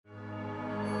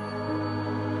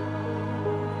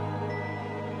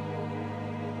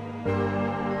Hello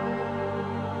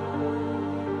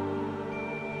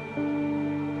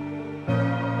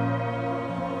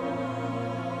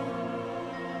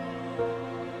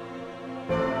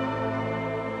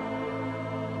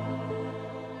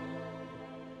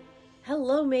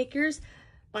makers,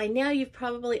 by now you've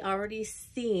probably already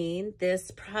seen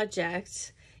this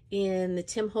project in the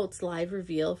Tim Holtz live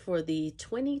reveal for the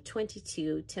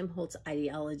 2022 Tim Holtz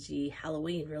Idea-ology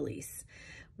Halloween release.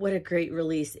 What a great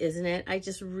release, isn't it? I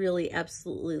just really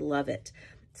absolutely love it.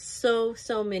 So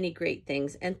many great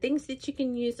things and things that you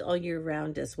can use all year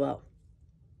round as well.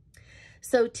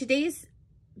 So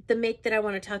the make that I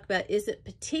want to talk about isn't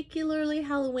particularly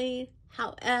Halloween.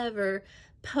 However,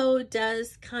 Poe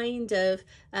does kind of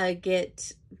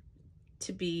get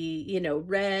to be, you know,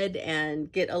 read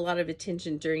and get a lot of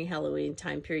attention during Halloween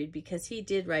time period because he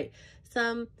did write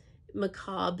some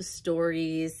macabre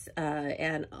stories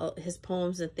and his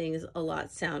poems and things a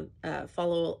lot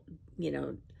follow, you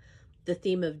know, the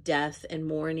theme of death and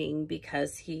mourning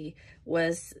because he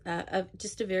was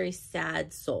just a very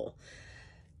sad soul.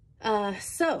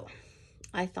 So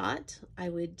I thought I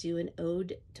would do an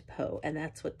ode to Poe, and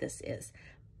that's what this is.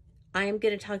 I am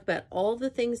going to talk about all the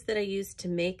things that I used to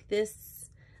make this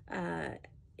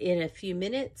in a few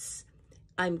minutes.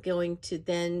 I'm going to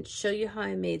then show you how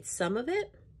I made some of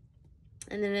it.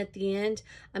 And then at the end,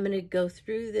 I'm going to go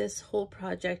through this whole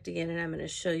project again, and I'm going to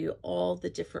show you all the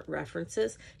different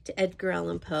references to Edgar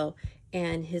Allan Poe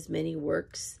and his many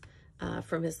works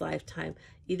from his lifetime,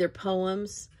 either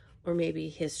poems or maybe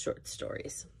his short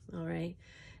stories. All right.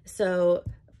 So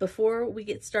before we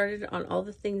get started on all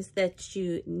the things that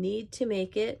you need to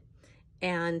make it,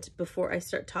 and before I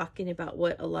start talking about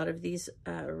what a lot of these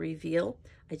reveal,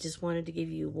 I just wanted to give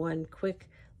you one quick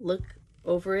look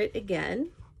over it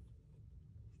again.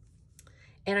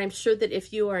 And I'm sure that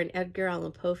if you are an Edgar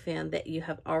Allan Poe fan, that you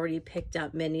have already picked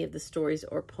out many of the stories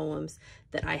or poems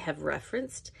that I have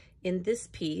referenced in this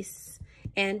piece.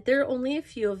 And there are only a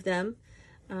few of them.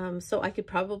 So I could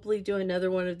probably do another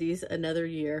one of these another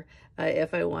year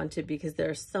if I wanted, because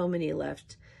there are so many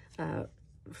left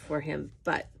for him.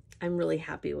 But I'm really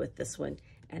happy with this one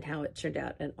and how it turned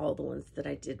out and all the ones that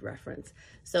I did reference.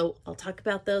 So I'll talk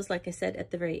about those, like I said,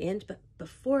 at the very end. But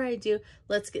before I do,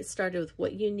 let's get started with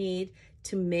what you need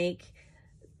to make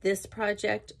this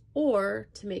project or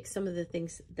to make some of the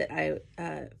things that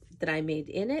I made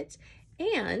in it.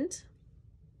 And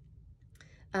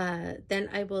then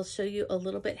I will show you a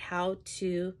little bit how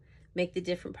to make the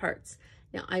different parts.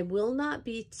 Now, I will not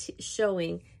be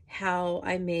showing how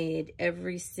I made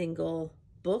every single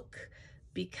book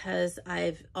because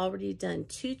I've already done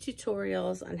 2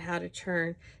 tutorials on how to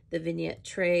turn the vignette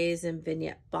trays and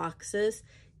vignette boxes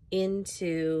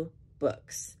into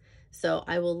books. So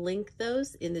I will link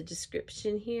those in the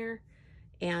description here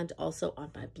and also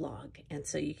on my blog. And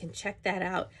so you can check that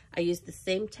out. I use the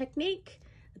same technique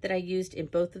that I used in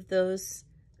both of those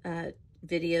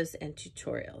videos and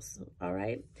tutorials. All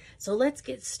right, so let's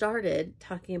get started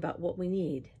talking about what we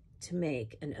need to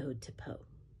make an ode to Poe.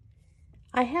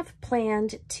 I have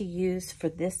planned to use for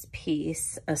this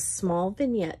piece a small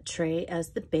vignette tray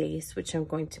as the base, which I'm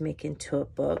going to make into a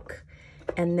book,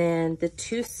 and then the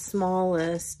 2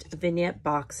 smallest vignette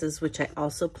boxes, which I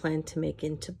also plan to make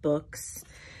into books.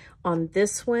 On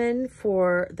this one,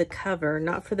 for the cover,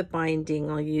 not for the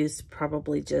binding, I'll use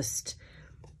probably just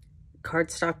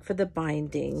cardstock for the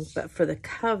binding, but for the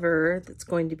cover that's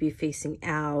going to be facing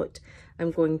out,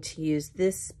 I'm going to use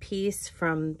this piece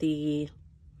from the,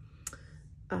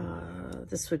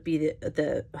 this would be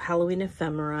the Halloween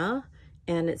ephemera,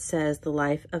 and it says The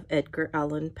Life of Edgar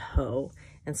Allan Poe.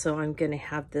 And so I'm going to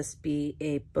have this be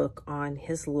a book on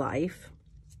his life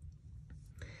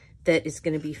that is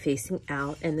going to be facing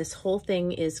out, and this whole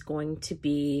thing is going to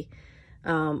be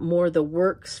more the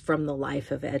works from the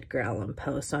life of Edgar Allan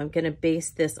Poe. So I'm going to base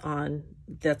this on,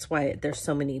 that's why there's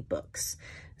so many books.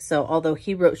 So although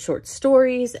he wrote short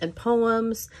stories and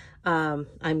poems,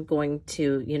 I'm going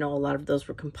to, you know, a lot of those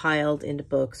were compiled into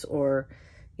books or,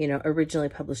 you know, originally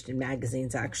published in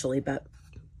magazines actually, but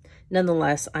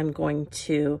nonetheless, I'm going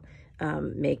to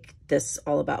make this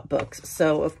all about books.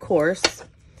 So of course,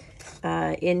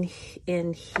 in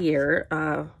here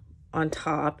on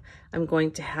top, I'm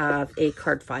going to have a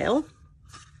card file,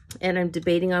 and I'm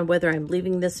debating on whether I'm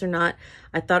leaving this or not.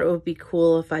 I thought it would be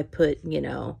cool if I put, you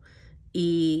know,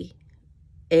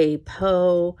 E.A.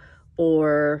 Poe,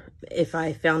 or if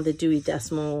I found the Dewey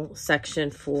Decimal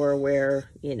section for where,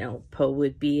 you know, Poe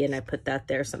would be, and I put that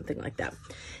there, something like that.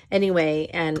 Anyway,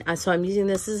 and so I'm using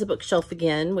this as a bookshelf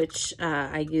again, which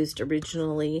I used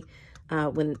originally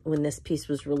when this piece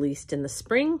was released in the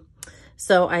spring.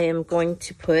 So I am going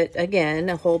to put, again,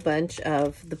 a whole bunch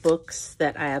of the books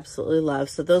that I absolutely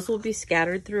love. So those will be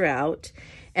scattered throughout.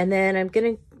 And then I'm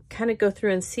going to kind of go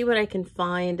through and see what I can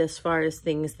find as far as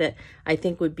things that I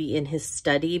think would be in his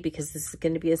study, because this is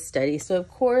going to be a study. So of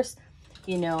course,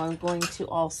 you know, I'm going to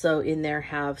also in there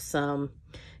have some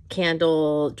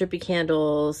drippy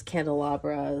candles,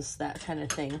 candelabras, that kind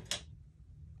of thing.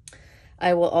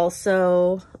 I will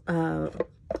also,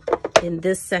 in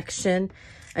this section,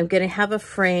 I'm going to have a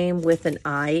frame with an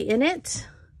eye in it,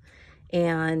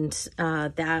 and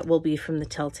that will be from the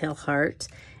Telltale Heart.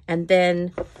 And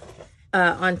then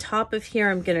on top of here,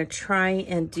 I'm going to try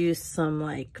and do some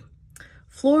like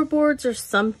floorboards or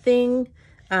something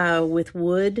with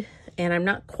wood. And I'm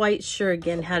not quite sure,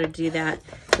 again, how to do that,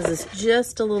 because it's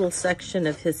just a little section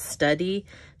of his study.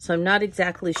 So I'm not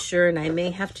exactly sure, and I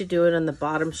may have to do it on the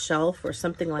bottom shelf or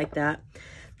something like that.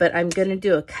 But I'm going to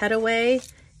do a cutaway,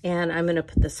 and I'm going to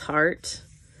put this heart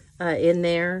in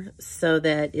there so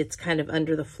that it's kind of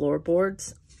under the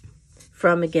floorboards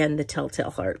from, again, the Telltale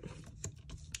Heart.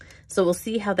 So we'll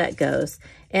see how that goes.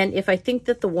 And if I think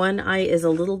that the one eye is a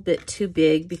little bit too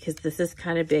big, because this is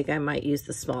kind of big, I might use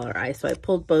the smaller eye. So I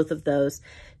pulled both of those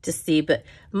to see, but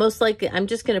most likely I'm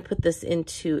just going to put this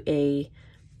into a,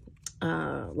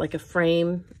 like a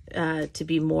frame to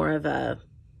be more of a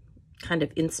kind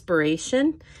of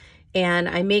inspiration. And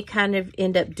I may kind of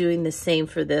end up doing the same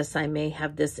for this. I may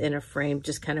have this in a frame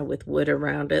just kind of with wood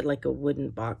around it, like a wooden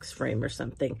box frame or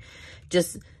something,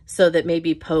 just so that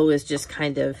maybe Poe is just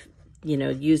kind of, you know,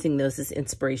 using those as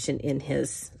inspiration in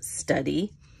his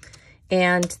study.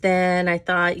 And then I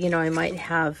thought, you know, I might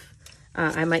have,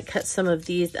 I might cut some of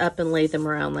these up and lay them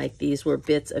around like these were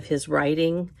bits of his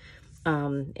writing.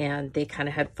 And they kind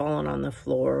of had fallen on the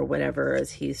floor or whatever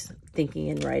as he's thinking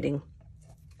and writing.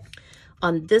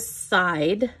 On this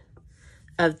side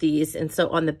of these, and so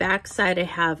on the back side, I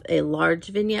have a large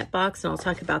vignette box, and I'll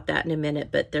talk about that in a minute,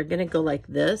 but they're going to go like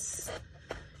this.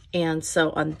 And so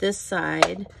on this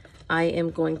side, I am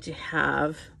going to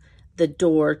have the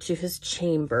door to his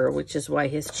chamber, which is why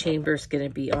his chamber is going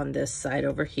to be on this side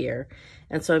over here.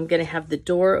 And so I'm going to have the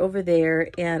door over there,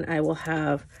 and I will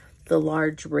have the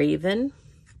large raven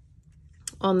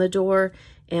on the door.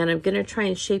 And I'm going to try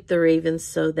and shape the raven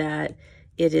so that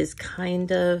it is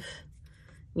kind of,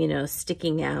 you know,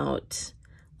 sticking out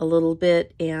a little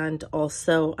bit. And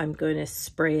also I'm going to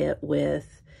spray it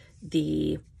with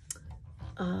the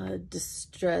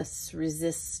Distress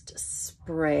Resist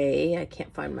spray. I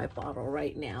can't find my bottle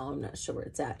right now. I'm not sure where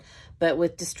it's at. But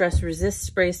with Distress Resist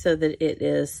spray so that it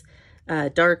is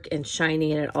dark and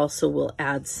shiny, and it also will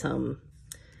add some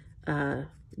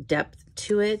depth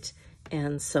to it.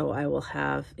 And so I will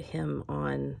have him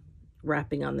on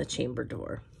wrapping on the chamber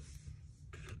door.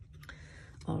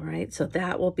 All right, so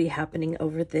that will be happening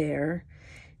over there.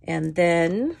 And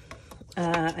then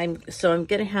I'm going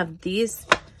to have these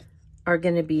are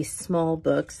going to be small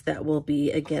books that will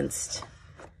be against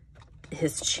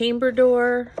his chamber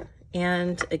door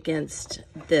and against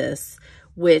this,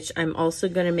 which I'm also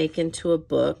going to make into a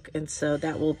book. And so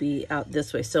that will be out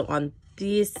this way. So on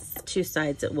these two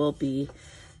sides, it will be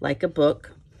like a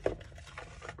book.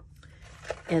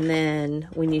 And then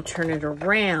when you turn it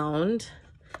around,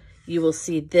 you will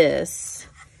see this.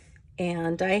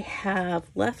 And I have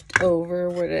left over,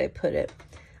 where did I put it?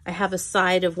 I have a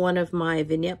side of one of my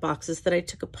vignette boxes that I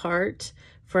took apart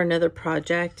for another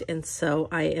project. And so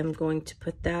I am going to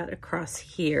put that across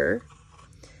here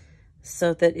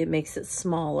so that it makes it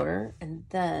smaller. And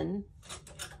then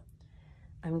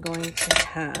I'm going to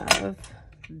have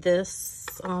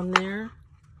this on there.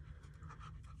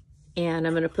 And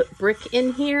I'm going to put brick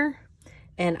in here,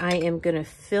 and I am going to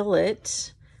fill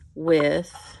it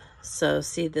with, so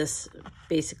see, this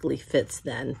basically fits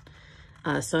then.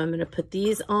 So I'm going to put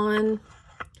these on,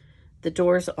 the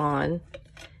doors on,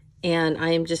 and I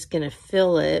am just going to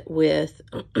fill it with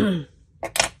a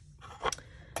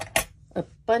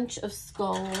bunch of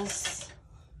skulls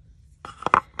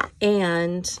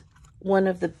and one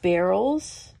of the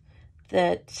barrels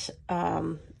that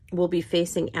will be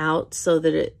facing out so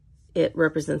that it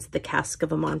represents the Cask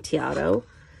of Amontillado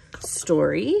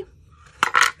story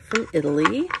from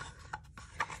Italy.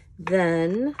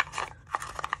 Then,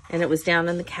 and it was down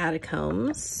in the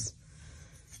catacombs.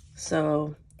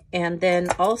 So, and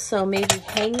then also maybe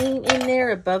hanging in there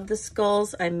above the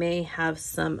skulls, I may have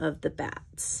some of the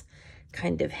bats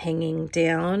kind of hanging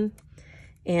down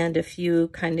and a few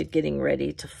kind of getting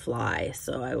ready to fly.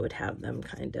 So I would have them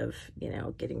kind of, you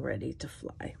know, getting ready to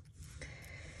fly.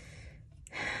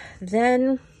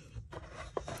 Then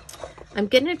I'm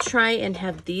going to try and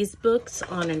have these books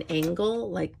on an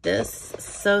angle like this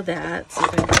so that, so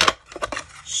if I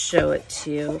show it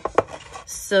to you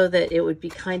so that it would be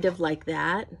kind of like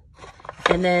that.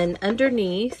 And then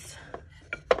underneath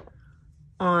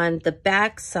on the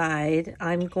back side,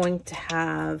 I'm going to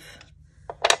have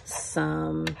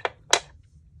some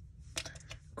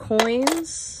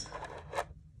coins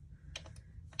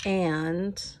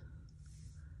and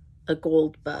a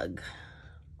gold bug.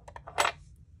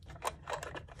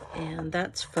 And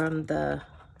that's from the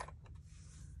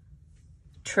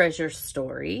treasure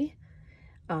story.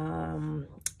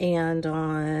 And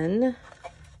on,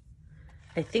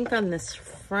 I think on this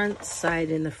front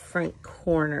side in the front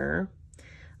corner,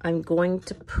 I'm going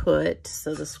to put,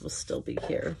 so this will still be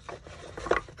here.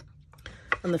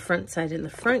 On the front side in the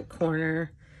front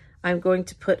corner, I'm going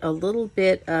to put a little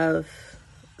bit of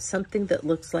something that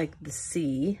looks like the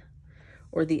sea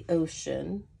or the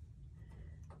ocean.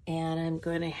 And I'm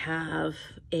going to have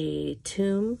a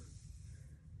tomb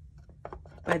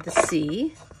by the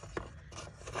sea.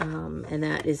 And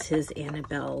that is his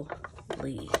Annabelle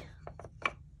Lee.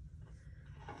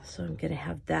 So I'm going to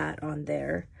have that on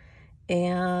there.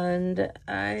 And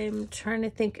I'm trying to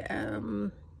think,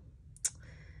 I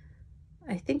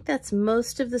think that's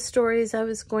most of the stories I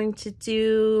was going to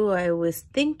do. I was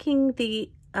thinking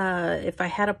if I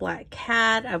had a black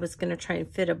cat, I was going to try and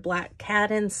fit a black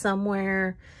cat in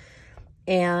somewhere.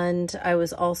 And I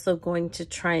was also going to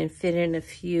try and fit in a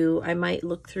few, I might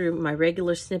look through my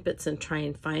regular snippets and try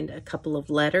and find a couple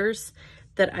of letters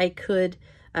that I could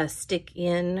stick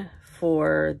in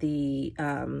for the,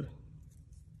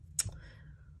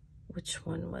 which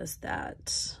one was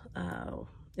that?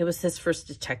 It was his first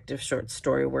detective short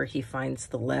story where he finds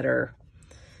the letter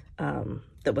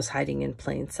that was hiding in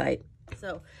plain sight.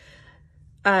 So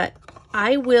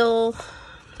I will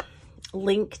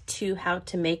link to how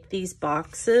to make these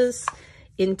boxes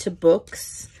into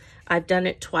books. I've done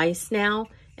it twice now,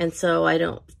 and so I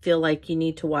don't feel like you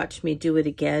need to watch me do it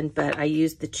again, but I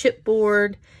use the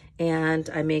chipboard and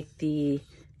I make the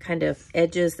kind of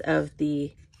edges of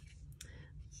the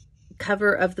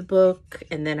cover of the book,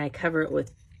 and then I cover it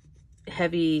with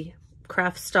heavy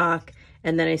craft stock,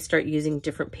 and then I start using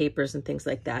different papers and things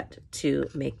like that to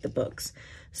make the books.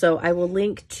 So I will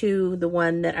link to the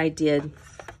one that I did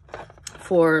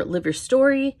for Live Your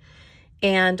Story,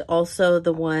 and also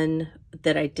the one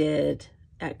that I did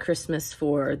at Christmas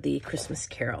for the Christmas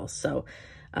Carol. So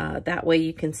that way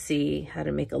you can see how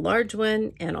to make a large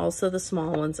one and also the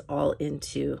small ones all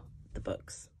into the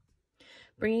books.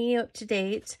 Bringing you up to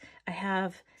date, I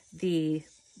have the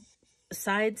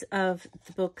sides of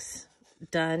the books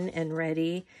done and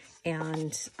ready,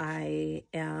 and I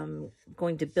am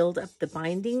going to build up the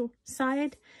binding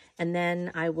side, and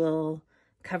then I will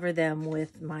cover them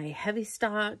with my heavy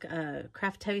stock,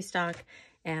 craft heavy stock,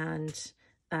 and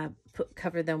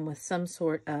cover them with some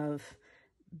sort of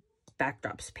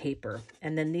backdrops paper.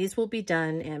 And then these will be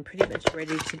done and pretty much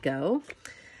ready to go.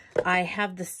 I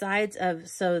have the sides of,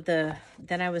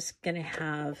 then I was going to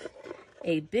have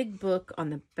a big book on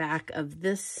the back of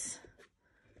this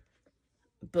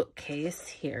bookcase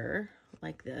here,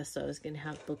 like this. So I was going to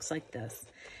have books like this.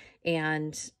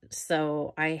 And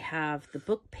so I have the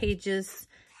book pages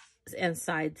and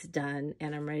sides done,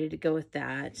 and I'm ready to go with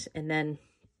that. And then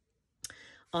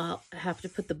I'll have to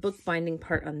put the book binding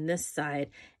part on this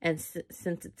side. And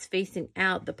since it's facing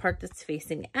out, the part that's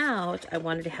facing out, I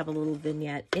wanted to have a little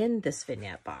vignette in this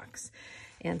vignette box.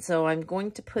 And so I'm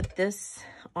going to put this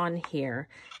on here.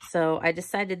 So I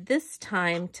decided this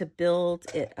time to build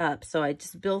it up. So I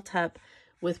just built up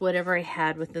with whatever I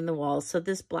had within the walls. So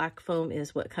this black foam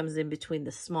is what comes in between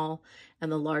the small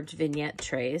and the large vignette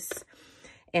trays.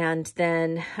 And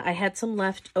then I had some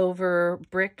leftover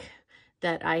brick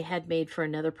that I had made for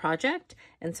another project.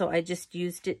 And so I just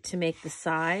used it to make the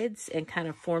sides and kind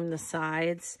of form the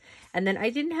sides. And then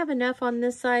I didn't have enough on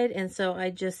this side, and so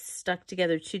I just stuck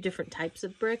together two different types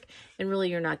of brick. And really,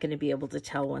 you're not going to be able to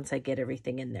tell once I get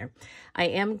everything in there. I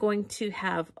am going to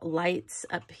have lights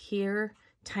up here,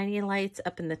 tiny lights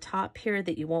up in the top here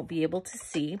that you won't be able to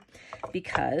see,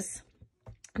 because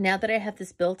now that I have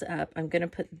this built up, I'm going to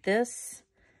put this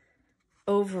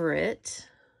over it,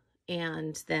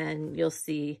 and then you'll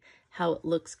see how it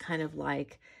looks kind of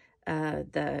like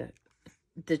the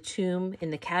tomb in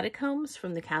the catacombs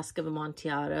from the Cask of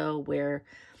Amontillado, where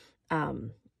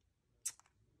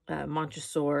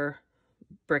Montresor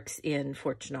bricks in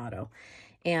Fortunato.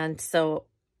 And so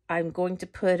I'm going to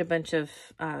put a bunch of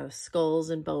skulls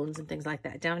and bones and things like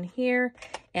that down here.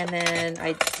 And then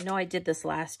I know I did this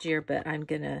last year, but I'm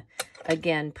going to,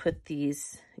 again, put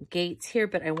these gates here,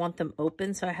 but I want them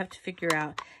open. So I have to figure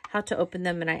out how to open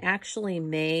them. And I actually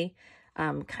may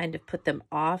kind of put them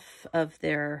off of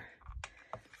their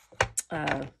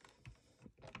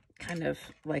kind of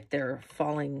like they're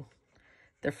falling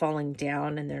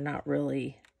down, and they're not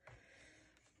really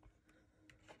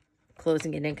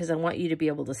closing it in, because I want you to be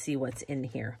able to see what's in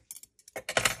here.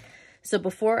 So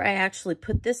before I actually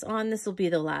put this on, this will be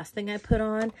the last thing I put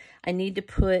on. I need to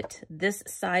put this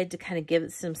side to kind of give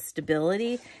it some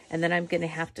stability, and then I'm going to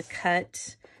have to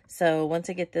cut. So once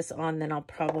I get this on, then I'll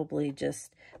probably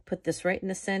just put this right in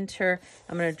the center.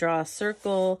 I'm going to draw a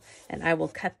circle, and I will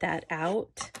cut that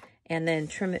out and then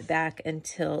trim it back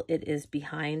until it is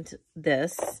behind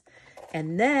this.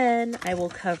 And then I will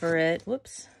cover it,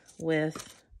 whoops,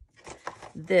 with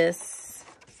this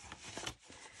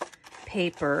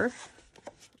paper.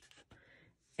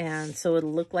 And so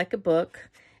it'll look like a book.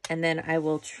 And then I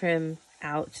will trim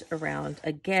out around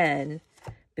again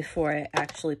before I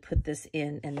actually put this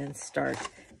in and then start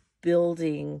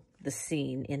building the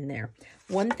scene in there.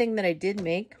 One thing that I did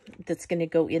make that's going to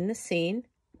go in the scene,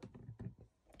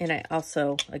 and I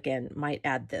also, again, might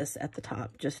add this at the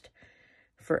top just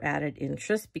for added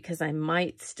interest, because I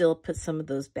might still put some of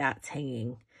those bats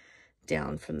hanging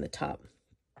down from the top.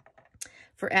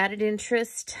 For added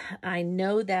interest, I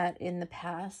know that in the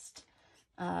past,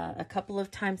 a couple of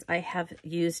times I have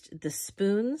used the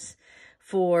spoons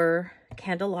for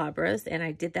candelabras, and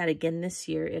I did that again this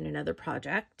year in another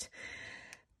project.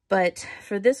 But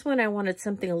for this one, I wanted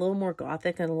something a little more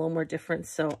gothic and a little more different,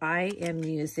 so I am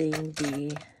using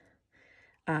the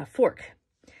fork.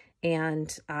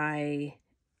 And I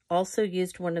also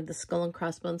used one of the skull and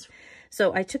crossbones.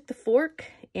 So I took the fork,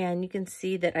 and you can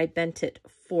see that I bent it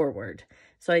forward.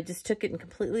 So I just took it and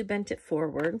completely bent it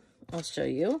forward. I'll show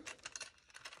you.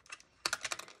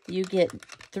 You get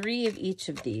 3 of each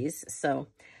of these. So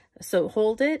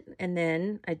hold it, and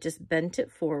then I just bent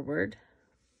it forward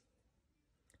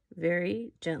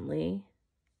very gently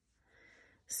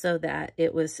so that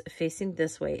it was facing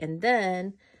this way. And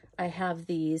then I have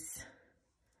these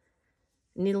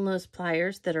needle nose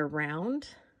pliers that are round.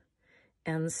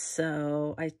 And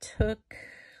so I took,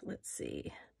 let's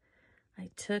see, I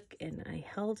took and I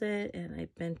held it and I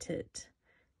bent it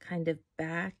kind of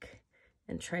back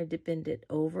and tried to bend it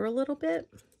over a little bit,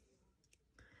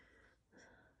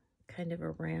 kind of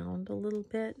around a little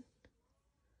bit.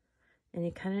 And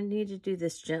you kind of need to do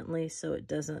this gently so it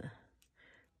doesn't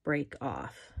break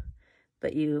off,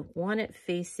 but you want it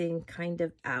facing kind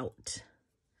of out.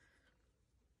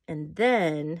 And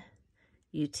then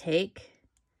you take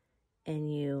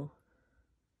and you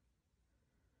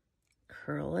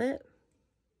curl it,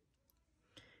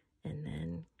 and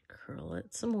then curl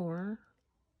it some more,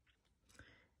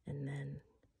 and then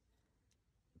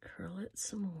curl it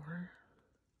some more.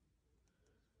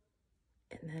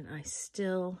 And then I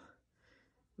still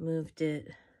moved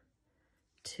it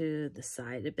to the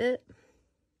side a bit.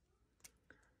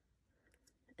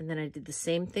 And then I did the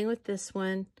same thing with this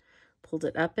one, pulled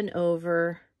it up and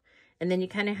over, and then you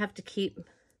kind of have to keep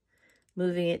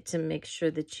moving it to make sure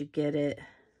that you get it,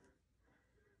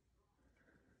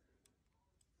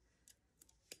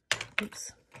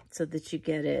 oops, so that you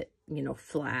get it, you know,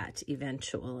 flat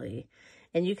eventually.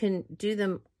 And you can do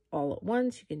them all at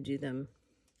once. You can do them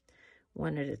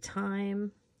one at a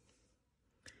time.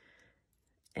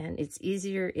 And it's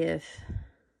easier if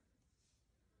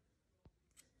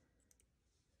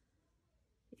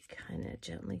you kind of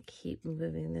gently keep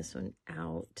moving this one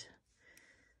out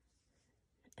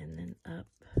and then up.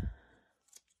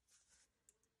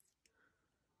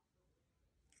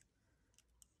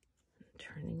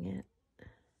 Turning it.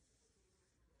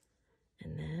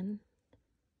 And then,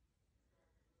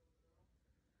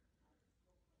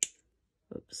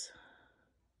 oops.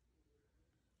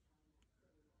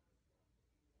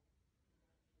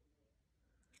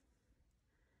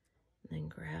 Then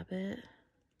grab it.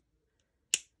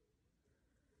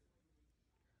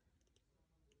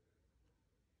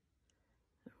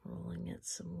 Rolling it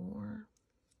some more.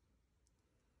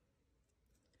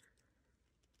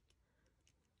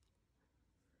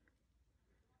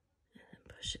 And then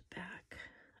push it back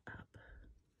up.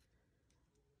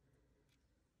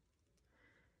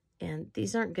 And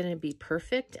these aren't going to be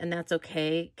perfect, and that's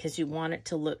okay, because you want it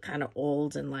to look kind of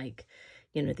old and like,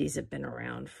 you know, these have been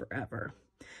around forever.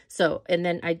 So, and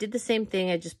then I did the same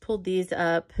thing. I just pulled these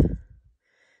up.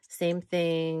 Same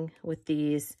thing with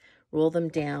these. Roll them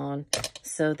down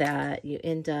so that you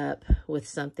end up with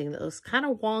something that looks kind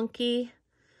of wonky.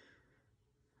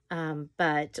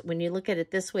 But when you look at it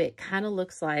this way, it kind of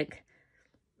looks like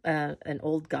an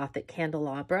old Gothic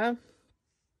candelabra.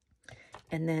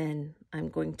 And then I'm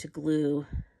going to glue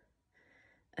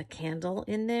a candle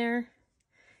in there.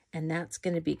 And that's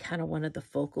going to be kind of one of the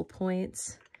focal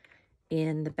points.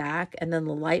 in the back, and then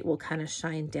the light will kind of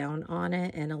shine down on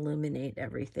it and illuminate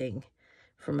everything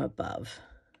from above.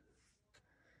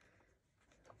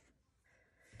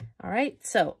 All right,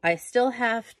 so I still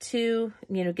have to,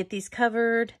 get these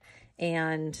covered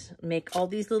and make all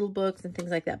these little books and things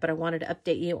like that, but I wanted to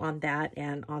update you on that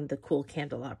and on the cool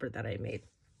candelabra that I made.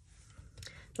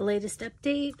 The latest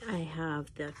update, I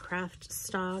have the craft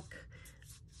stock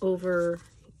over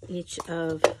each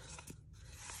of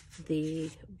the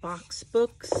box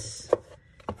books,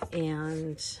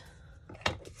 and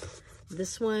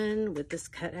this one with this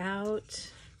cut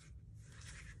out.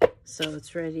 So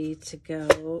it's ready to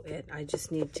go. I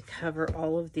just need to cover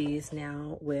all of these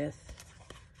now with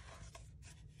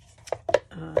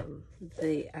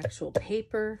the actual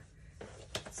paper.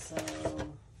 So,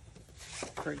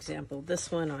 for example,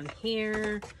 this one on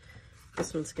here,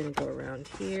 this one's going to go around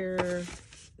here,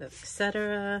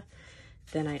 etc.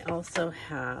 Then I also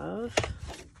have,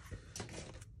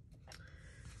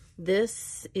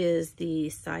 this is the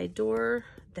side door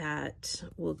that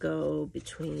will go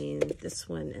between this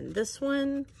one and this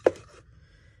one.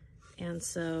 And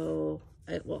so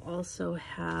it will also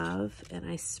have, and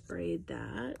I sprayed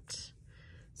that,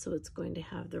 so it's going to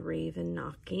have the raven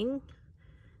knocking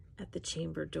at the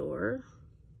chamber door.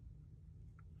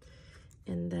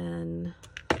 And then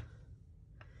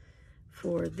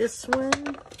for this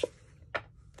one,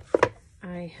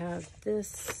 I have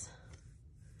this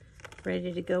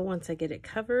ready to go once I get it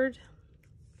covered.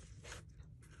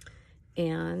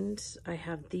 And I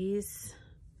have these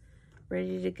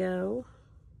ready to go.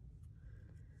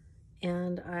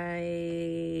 And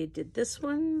I did this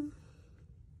one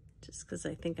just because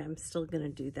I think I'm still going to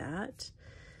do that.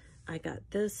 I got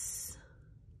this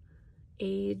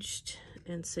aged,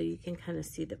 and so you can kind of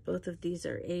see that both of these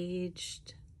are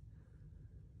aged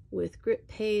with grit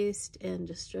paste and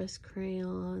distress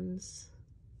crayons.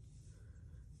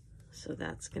 So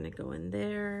that's going to go in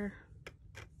there.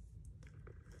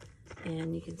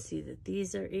 And you can see that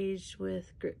these are aged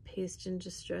with grit paste and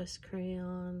distress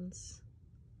crayons.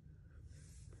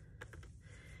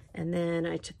 And then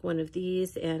I took one of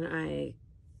these and I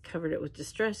covered it with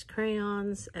distress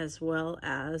crayons, as well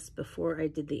as before I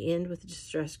did the end with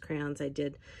distress crayons, I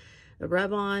did a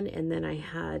rub on, and then I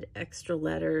had extra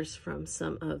letters from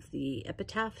some of the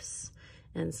epitaphs.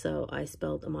 And so I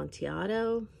spelled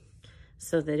Amontillado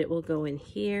so that it will go in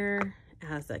here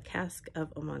as a cask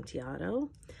of Amontillado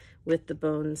with the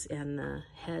bones and the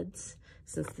heads,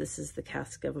 since this is the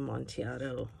cask of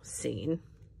Amontillado scene.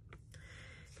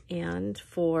 And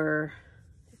for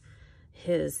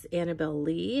his Annabelle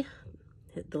Lee,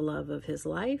 the love of his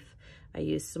life, I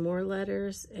used some more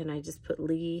letters, and I just put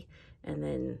Lee and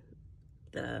then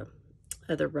the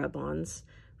other rub-ons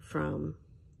from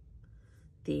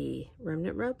the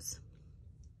remnant rubs.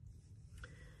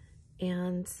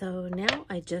 And so now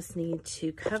I just need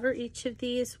to cover each of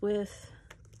these with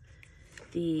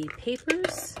the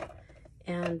papers,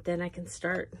 and then I can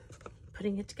start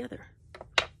putting it together.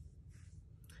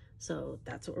 So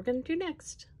that's what we're going to do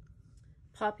next.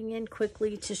 Popping in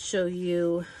quickly to show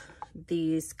you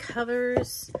these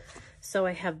covers. So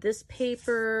I have this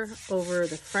paper over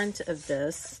the front of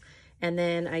this, and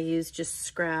then I use just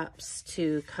scraps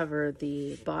to cover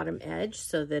the bottom edge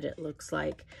so that it looks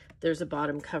like there's a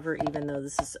bottom cover even though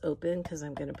this is open, because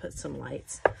I'm going to put some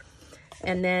lights.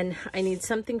 And then I need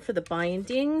something for the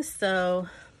binding, so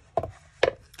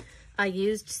I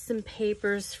used some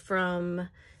papers from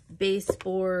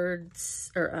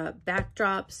baseboards or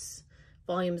backdrops,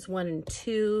 volumes 1 and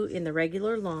 2 in the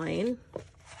regular line.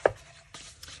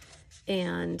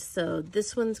 And so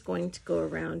this one's going to go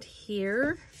around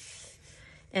here.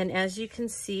 And as you can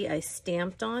see, I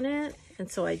stamped on it.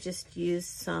 And so I just used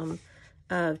some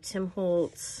of Tim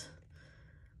Holtz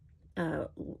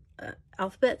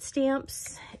alphabet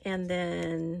stamps. And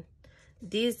then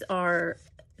these are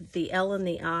the L and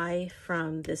the I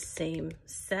from this same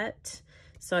set.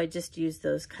 So I just used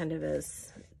those kind of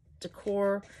as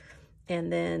decor.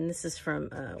 And then this is from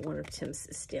one of Tim's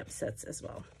stamp sets as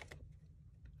well.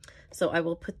 So I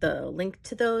will put the link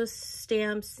to those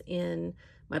stamps in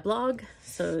my blog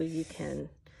so you can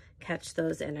catch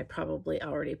those, and I probably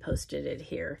already posted it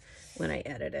here when I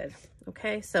edited.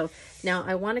 Okay, so now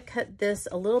I want to cut this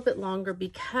a little bit longer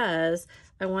because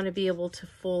I want to be able to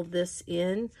fold this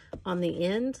in on the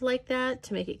end like that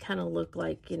to make it kind of look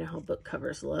like, you know, how book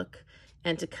covers look,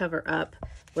 and to cover up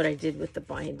what I did with the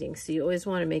binding. So you always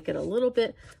want to make it a little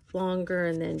bit longer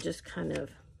and then just kind of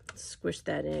squish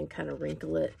that in, kind of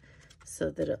wrinkle it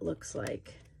so that it looks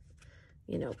like,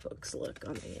 you know, books look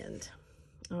on the end.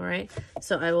 All right,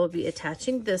 so I will be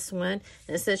attaching this one,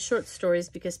 and it says short stories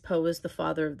because Poe is the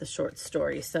father of the short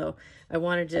story. So I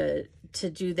wanted to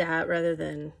do that rather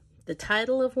than the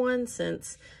title of one,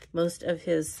 since most of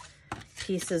his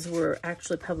pieces were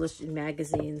actually published in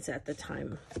magazines at the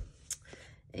time.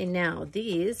 And now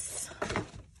these,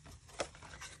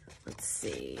 let's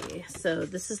see. So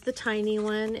this is the tiny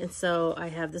one, and so I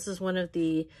have, this is one of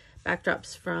the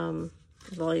backdrops from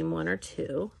volume 1 or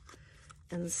 2.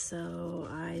 And so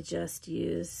I just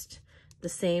used the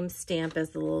same stamp as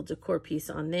the little decor piece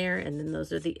on there. And then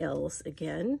those are the L's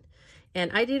again.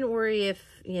 And I didn't worry if,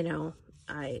 you know,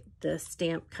 the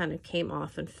stamp kind of came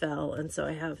off and fell. And so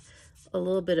I have a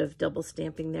little bit of double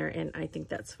stamping there. And I think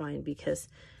that's fine because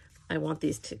I want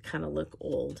these to kind of look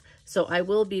old. So I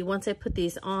will be, once I put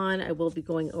these on, I will be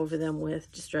going over them with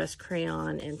Distress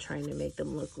Crayon and trying to make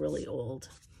them look really old.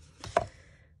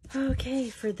 Okay,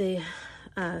 for the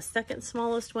second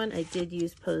smallest one, I did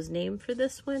use Poe's name for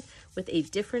this one with a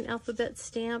different alphabet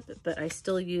stamp, but I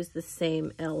still use the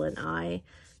same L and I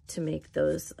to make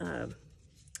those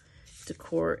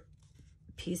decor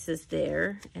pieces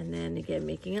there. And then again,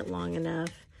 making it long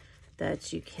enough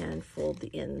that you can fold the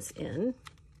ends in.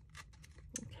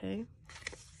 Okay.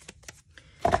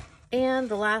 And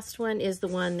the last one is the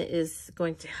one that is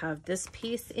going to have this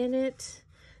piece in it.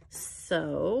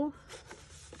 So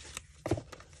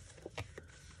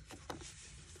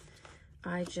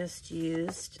I just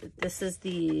used, this is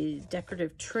the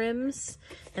decorative trims,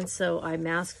 and so I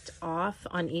masked off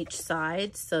on each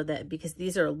side so that, because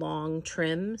these are long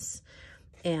trims,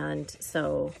 and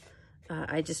so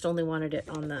I just only wanted it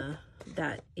on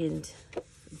that end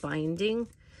binding.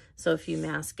 So if you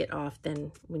mask it off,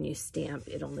 then when you stamp,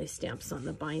 it only stamps on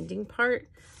the binding part,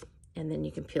 and then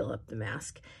you can peel up the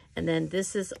mask. And then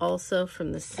this is also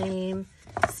from the same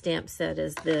stamp set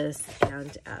as this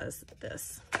and as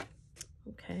this.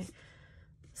 Okay,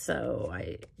 so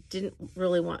I didn't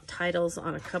really want titles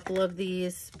on a couple of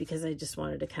these because I just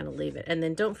wanted to kind of leave it. And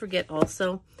then don't forget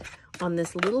also on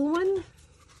this little one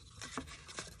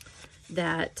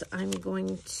that I'm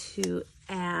going to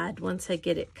add, once I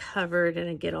get it covered and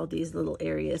I get all these little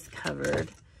areas covered.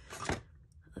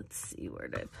 Let's see, where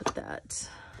did I put that?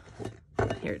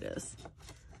 Here it is.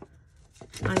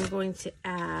 I'm going to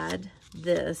add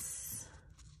this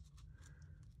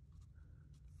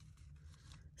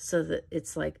so that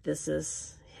it's like this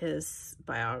is his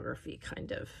biography,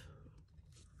 kind of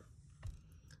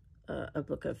a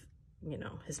book of, you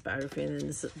know, his biography, and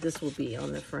then this will be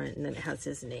on the front, and then it has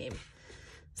his name.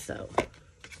 So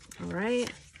all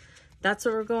right, that's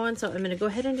where we're going. So I'm going to go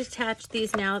ahead and attach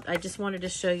these now. I just wanted to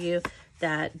show you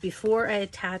that before I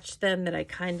attached them, that I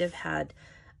kind of had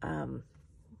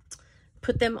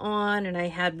put them on, and I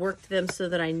had worked them so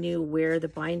that I knew where the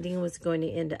binding was going to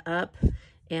end up.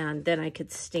 And then I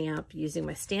could stamp using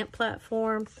my stamp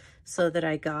platform so that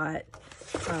I got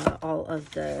all of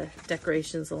the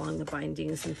decorations along the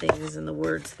bindings and things and the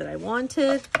words that I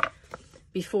wanted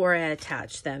before I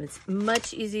attach them. It's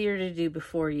much easier to do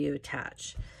before you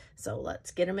attach. So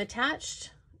let's get them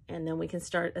attached, and then we can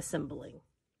start assembling.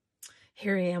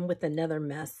 Here I am with another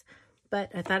mess, but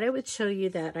I thought I would show you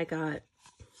that I got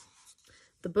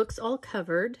the books all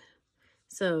covered.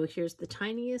 So here's the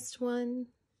tiniest one.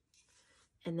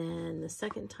 And then the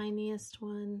second tiniest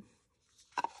one.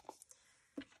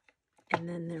 And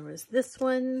then there was this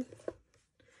one,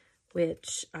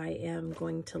 which I am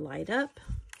going to light up.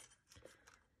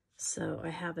 So I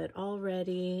have it all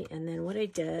ready. And then what I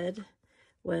did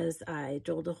was I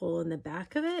drilled a hole in the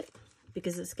back of it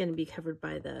because it's going to be covered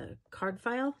by the card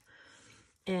file.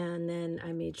 And then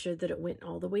I made sure that it went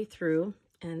all the way through.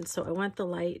 And so I want the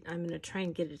light, I'm going to try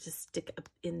and get it to stick up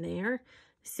in there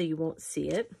so you won't see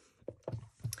it.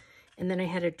 And then I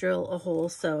had to drill a hole,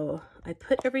 so I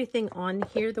put everything on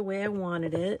here the way I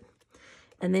wanted it.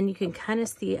 And then you can kind of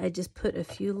see I just put a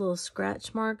few little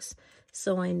scratch marks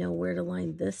so I know where to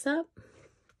line this up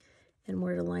and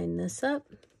where to line this up.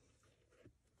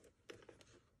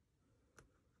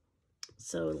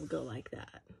 So it'll go like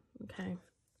that, okay?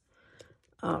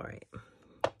 All right.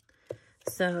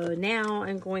 So now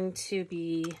I'm going to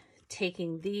be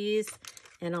taking these,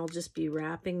 and I'll just be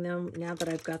wrapping them now that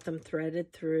I've got them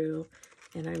threaded through,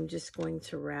 and I'm just going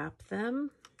to wrap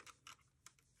them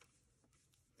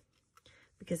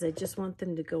because I just want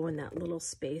them to go in that little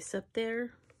space up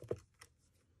there.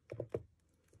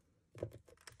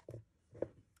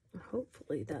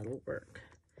 Hopefully that'll work.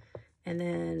 And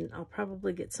then I'll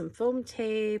probably get some foam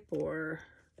tape or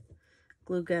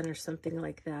glue gun or something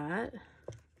like that.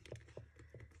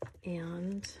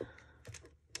 And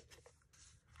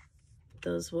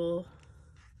those will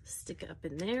stick up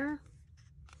in there.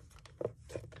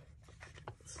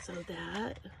 so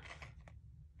that,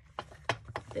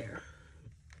 there.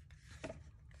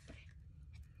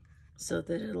 So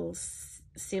that it'll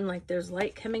seem like there's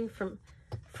light coming from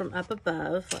up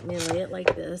above. Let me lay it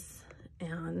like this.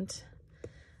 And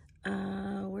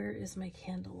where is my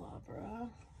candelabra?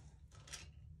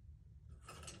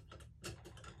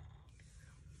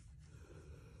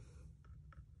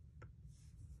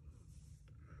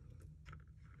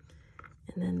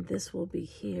 And then this will be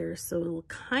here, so it'll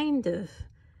kind of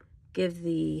give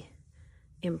the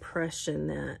impression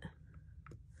that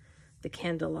the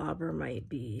candelabra might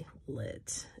be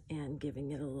lit and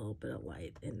giving it a little bit of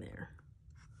light in there,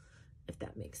 if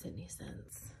that makes any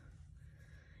sense.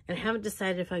 And I haven't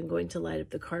decided if I'm going to light up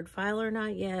the card file or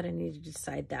not yet. I need to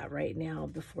decide that right now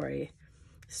before I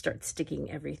start sticking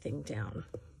everything down.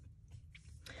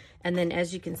 And then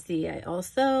as you can see, I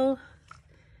also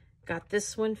got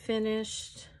this one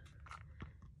finished,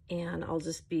 and I'll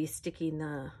just be sticking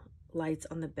the lights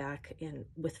on the back in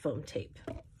with foam tape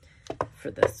for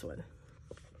this one.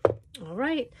 All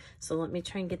right, so let me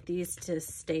try and get these to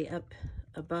stay up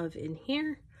above in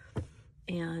here,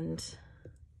 and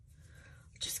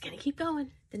just gonna keep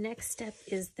going. The next step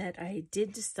is that I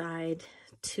did decide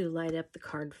to light up the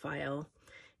card file,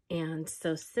 and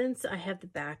so since I have the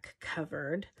back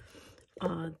covered,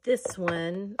 this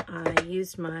one, I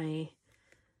used my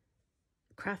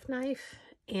craft knife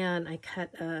and I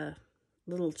cut a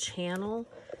little channel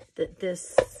that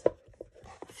this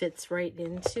fits right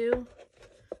into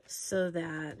so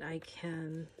that I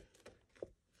can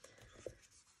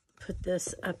put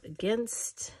this up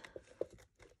against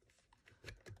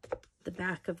the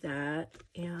back of that,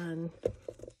 and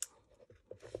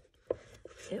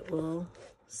it will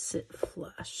sit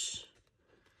flush.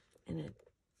 And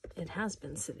it has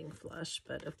been sitting flush,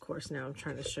 but of course now I'm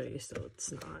trying to show you so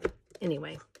it's not.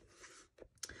 Anyway,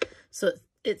 so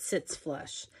it sits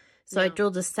flush. So I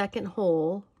drilled a second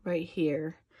hole right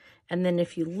here, and then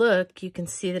if you look, you can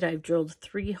see that I've drilled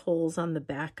 3 holes on the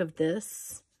back of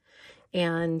this.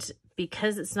 And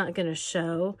because it's not going to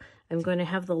show, I'm going to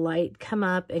have the light come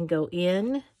up and go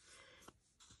in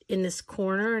this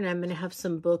corner, and I'm going to have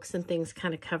some books and things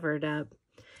kind of cover it up.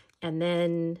 And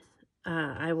then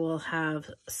I will have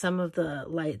some of the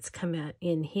lights come out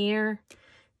in here,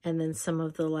 and then some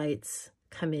of the lights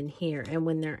come in here. And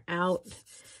when they're out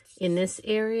in this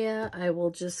area, I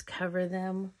will just cover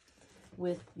them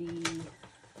with the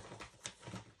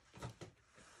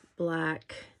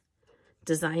black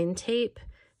design tape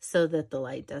so that the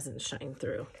light doesn't shine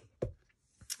through.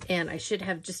 And I should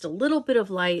have just a little bit of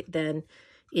light then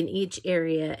in each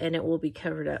area, and it will be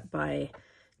covered up by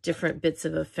different bits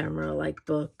of ephemera like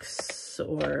books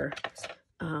or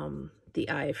the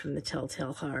eye from the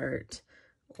Telltale Heart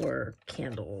or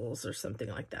candles or something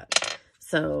like that.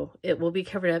 So it will be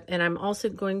covered up, and I'm also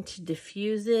going to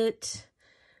diffuse it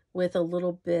with a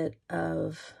little bit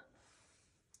of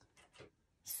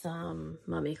some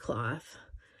mummy cloth.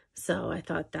 So I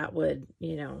thought that would,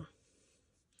 you know,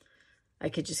 I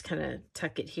could just kind of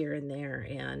tuck it here and there,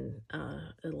 and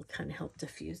it'll kind of help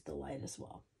diffuse the light as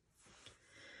well.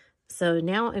 So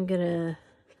now I'm going to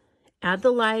add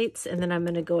the lights, and then I'm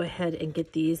going to go ahead and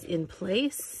get these in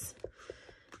place.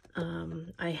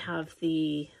 I have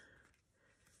the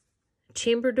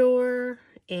chamber door,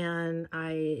 and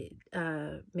I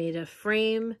made a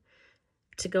frame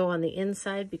to go on the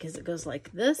inside because it goes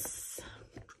like this.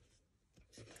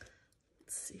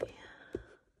 Let's see.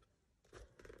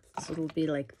 So it'll be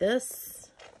like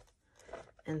this.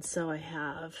 And so I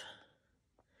have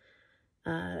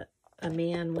a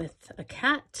man with a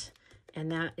cat,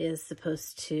 and that is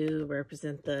supposed to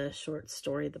represent the short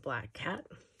story, The Black Cat.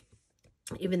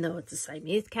 Even though it's a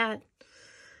Siamese cat,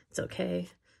 it's okay.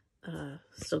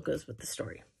 Still goes with the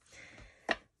story.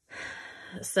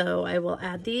 So I will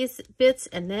add these bits,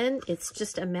 and then it's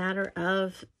just a matter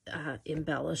of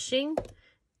embellishing,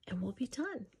 and we'll be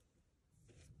done.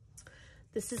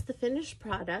 This is the finished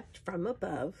product from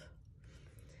above.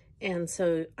 And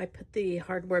so I put the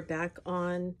hardware back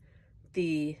on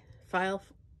the file,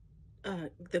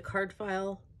 the card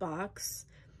file box,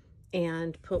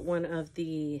 and put one of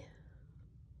the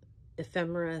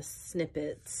ephemera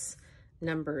snippets,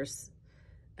 numbers,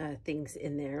 things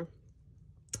in there.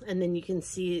 And then you can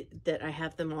see that I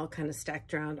have them all kind of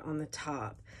stacked around on the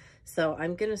top. So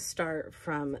I'm going to start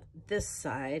from this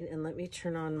side, and let me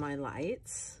turn on my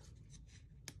lights,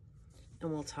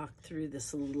 and we'll talk through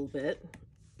this a little bit.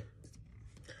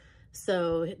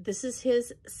 So this is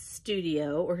his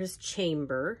studio or his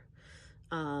chamber.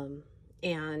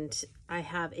 And I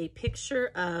have a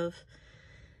picture of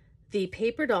the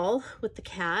paper doll with the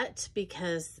cat,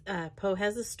 because Poe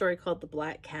has a story called The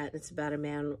Black Cat. It's about a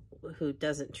man who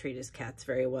doesn't treat his cats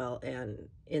very well and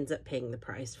ends up paying the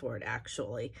price for it,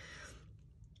 actually.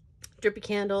 Drippy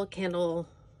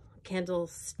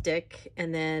candlestick,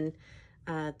 and then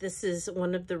this is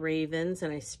one of the ravens,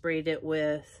 and I sprayed it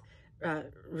with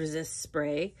resist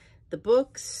spray. The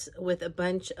books with a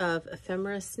bunch of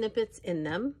ephemera snippets in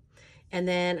them. And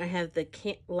then I have the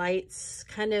lights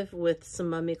kind of with some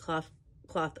mummy cloth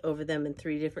over them in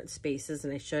 3 different spaces,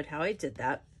 and I showed how I did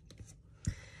that.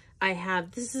 I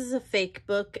have, this is a fake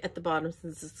book at the bottom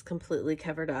since it's completely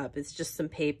covered up. It's just some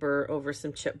paper over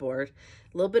some chipboard.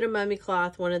 A little bit of mummy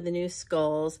cloth, one of the new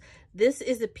skulls. This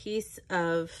is a piece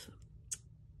of,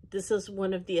 this is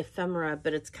one of the ephemera,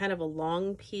 but it's kind of a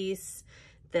long piece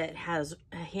that has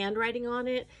a handwriting on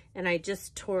it, and I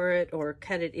just tore it or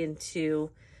cut it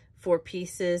into 4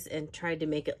 pieces and tried to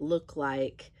make it look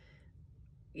like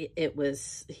he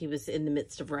was in the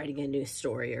midst of writing a new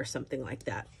story or something like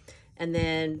that. And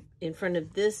then in front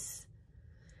of this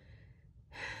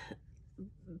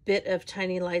bit of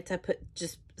tiny lights, I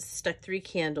just stuck 3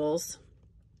 candles,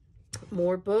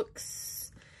 more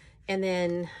books, and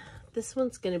then this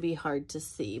one's going to be hard to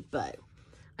see, but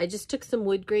I just took some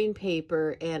wood grain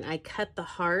paper and I cut the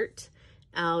heart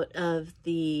out of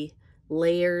the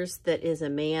layers that is a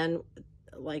man,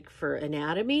 like for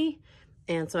anatomy.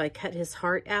 And so I cut his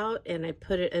heart out and I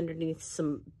put it underneath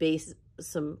some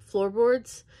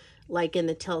floorboards, like in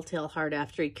the Telltale Heart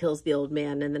after he kills the old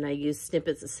man. And then I used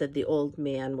snippets that said the old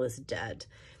man was dead.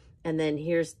 And then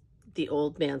here's the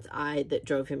old man's eye that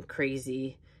drove him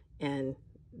crazy and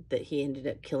that he ended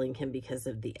up killing him because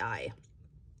of the eye,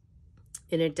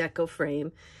 in a deco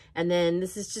frame. And then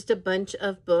this is just a bunch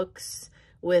of books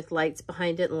with lights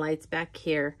behind it and lights back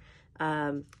here.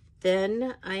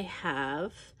 Then I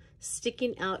have,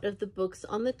 sticking out of the books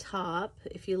on the top,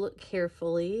 if you look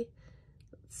carefully,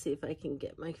 let's see if I can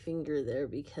get my finger there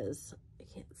because I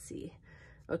can't see.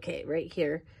 Okay, right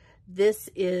here. This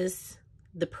is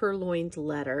the purloined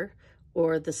letter,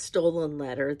 or the stolen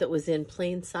letter, that was in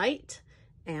plain sight.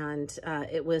 And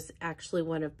it was actually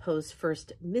one of Poe's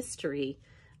first mystery,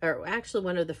 or actually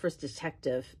one of the first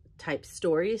detective type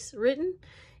stories written,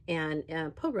 and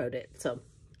Poe wrote it. So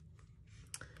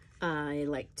I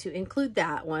like to include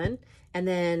that one. And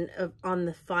then on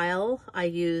the file, I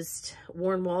used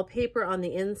worn wallpaper on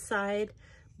the inside,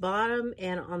 bottom,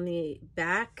 and on the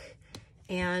back,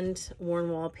 and worn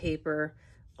wallpaper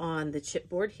on the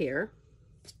chipboard here.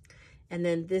 And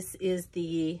then this is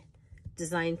the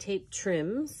design tape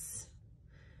trims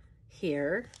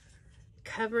here.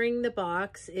 Covering the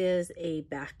box is a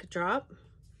backdrop.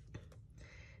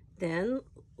 Then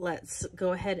let's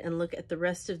go ahead and look at the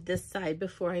rest of this side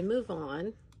before I move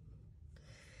on.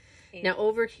 Now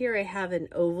over here I have an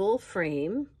oval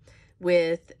frame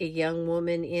with a young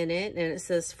woman in it, and it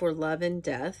says "For Love and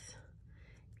Death."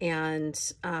 And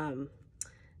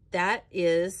that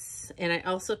is, and I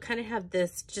also kind of have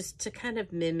this just to kind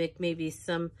of mimic maybe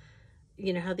some,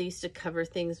 you know, how they used to cover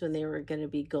things when they were going to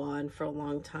be gone for a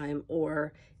long time,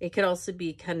 or it could also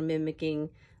be kind of mimicking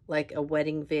like a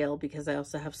wedding veil, because I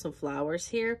also have some flowers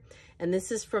here. And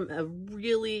this is from a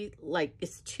really, like,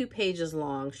 it's 2 pages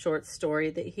long short story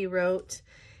that he wrote,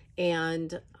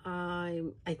 and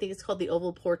I think it's called The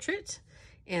Oval Portrait,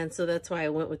 and so that's why I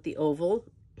went with the oval.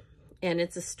 And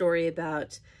it's a story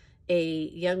about a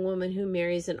young woman who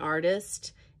marries an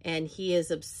artist, and he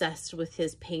is obsessed with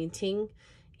his painting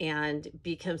and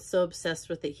becomes so obsessed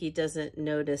with it he doesn't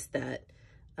notice that,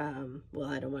 well,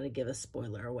 I don't want to give a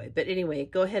spoiler away, but anyway,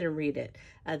 go ahead and read it.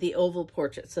 The Oval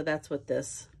Portrait. So that's what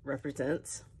this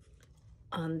represents.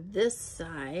 On this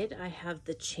side, I have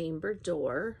the chamber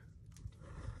door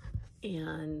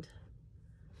and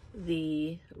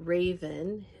the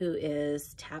raven who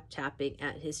is tapping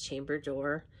at his chamber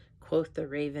door. Quoth the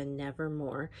raven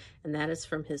nevermore, and that is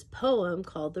from his poem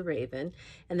called The Raven.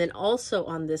 And then also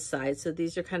on this side, so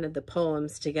these are kind of the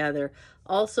poems together,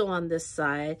 also on this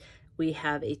side we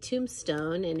have a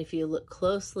tombstone, and if you look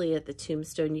closely at the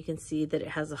tombstone you can see that it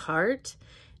has a heart,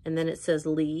 and then it says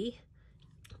Lee.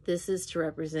 This is to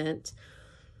represent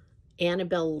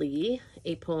Annabel Lee,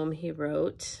 a poem he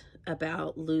wrote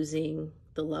about losing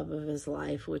the love of his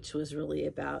life, which was really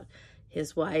about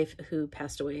his wife who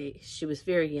passed away. She was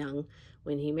very young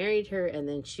when he married her, and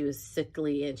then she was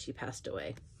sickly and she passed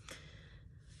away.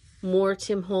 More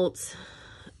Tim Holtz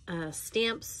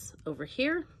stamps over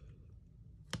here.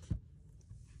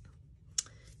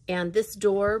 And this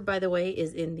door, by the way,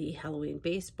 is in the Halloween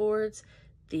baseboards.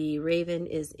 The raven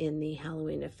is in the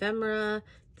Halloween ephemera.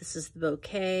 This is the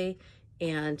bouquet.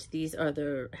 And these are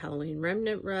the Halloween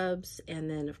remnant rubs, and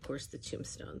then of course the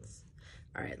tombstones.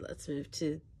 All right, let's move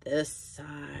to this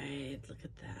side. Look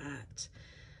at that.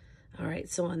 All right,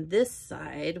 so on this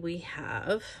side, we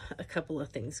have a couple of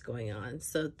things going on.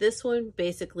 So this one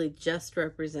basically just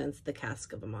represents the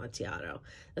cask of Amontillado.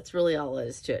 That's really all it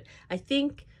is to it. I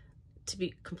think, to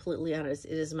be completely honest,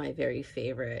 it is my very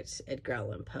favorite Edgar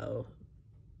Allan Poe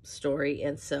story.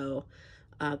 And so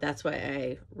that's why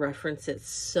I reference it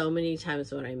so many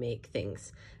times when I make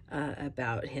things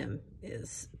about him,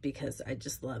 is because I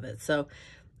just love it. So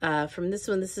from this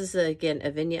one, this is again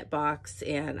a vignette box,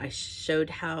 and I showed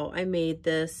how I made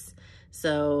this.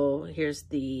 So here's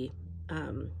the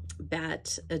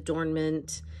bat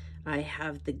adornment. I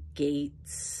have the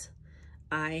gates.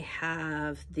 I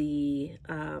have the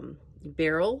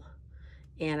barrel,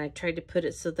 and I tried to put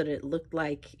it so that it looked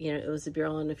like, you know, it was a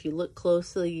barrel. And if you look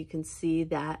closely, you can see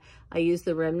that I used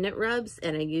the remnant rubs,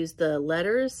 and I used the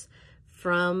letters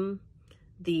from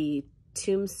the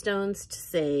tombstones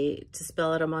to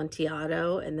spell out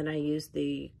Amontillado, and then I used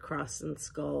the cross and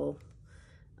skull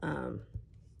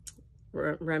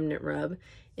remnant rub.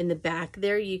 In the back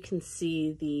there, you can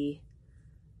see the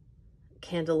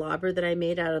candelabra that I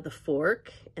made out of the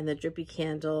fork, and the drippy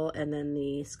candle, and then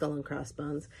the skull and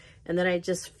crossbones. And then I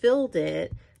just filled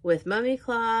it with mummy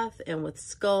cloth and with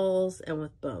skulls and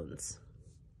with bones.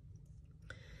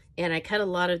 And I cut a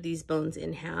lot of these bones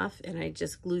in half, and I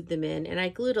just glued them in. And I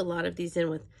glued a lot of these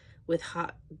in with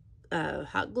hot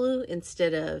glue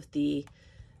instead of the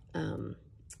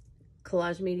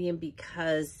collage medium,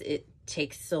 because it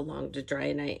takes so long to dry.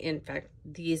 And in fact,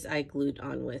 these I glued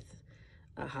on with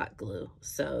hot glue.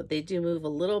 So they do move a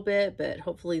little bit, but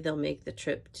hopefully they'll make the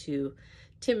trip to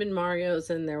Tim and Mario's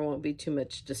and there won't be too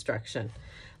much destruction.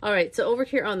 All right, so over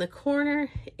here on the corner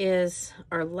is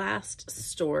our last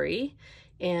story.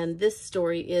 And this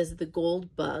story is The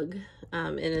Gold Bug,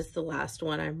 and it's the last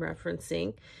one I'm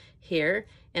referencing here.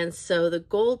 And so The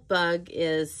Gold Bug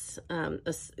is,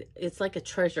 it's like a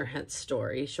treasure hunt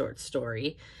story, short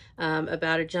story,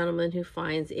 about a gentleman who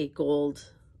finds a gold,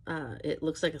 it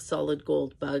looks like a solid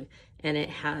gold bug, and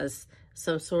it has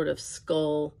some sort of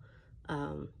skull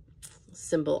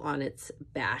symbol on its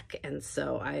back. And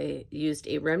so I used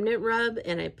a remnant rub,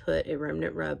 and I put a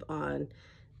remnant rub on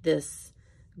this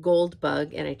gold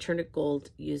bug, and I turned it gold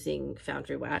using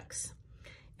foundry wax.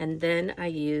 And then I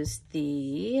used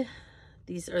these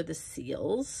are the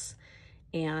seals,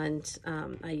 and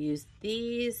I used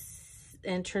these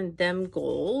and turned them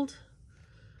gold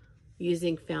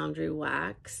using foundry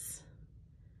wax.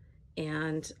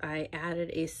 And I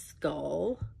added a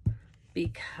skull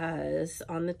because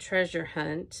on the treasure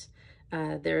hunt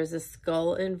there is a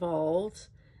skull involved,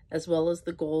 as well as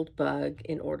the gold bug,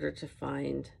 in order to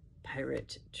find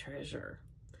pirate treasure.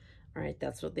 All right,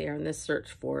 that's what they are in this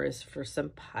search for, is for some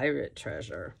pirate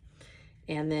treasure.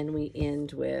 And then we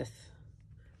end with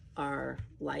our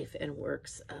life and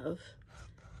works of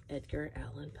Edgar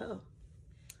Allan Poe.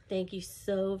 Thank you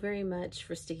so very much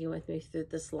for sticking with me through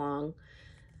this long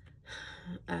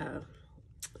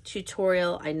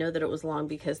tutorial. I know that it was long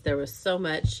because there was so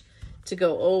much to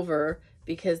go over,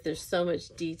 because there's so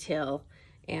much detail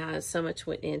and so much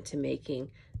went into making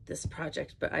this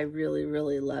project, but I really,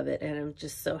 really love it, and I'm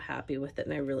just so happy with it,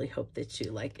 and I really hope that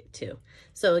you like it too.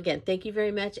 So again, thank you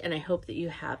very much, and I hope that you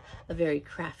have a very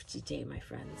crafty day, my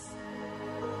friends.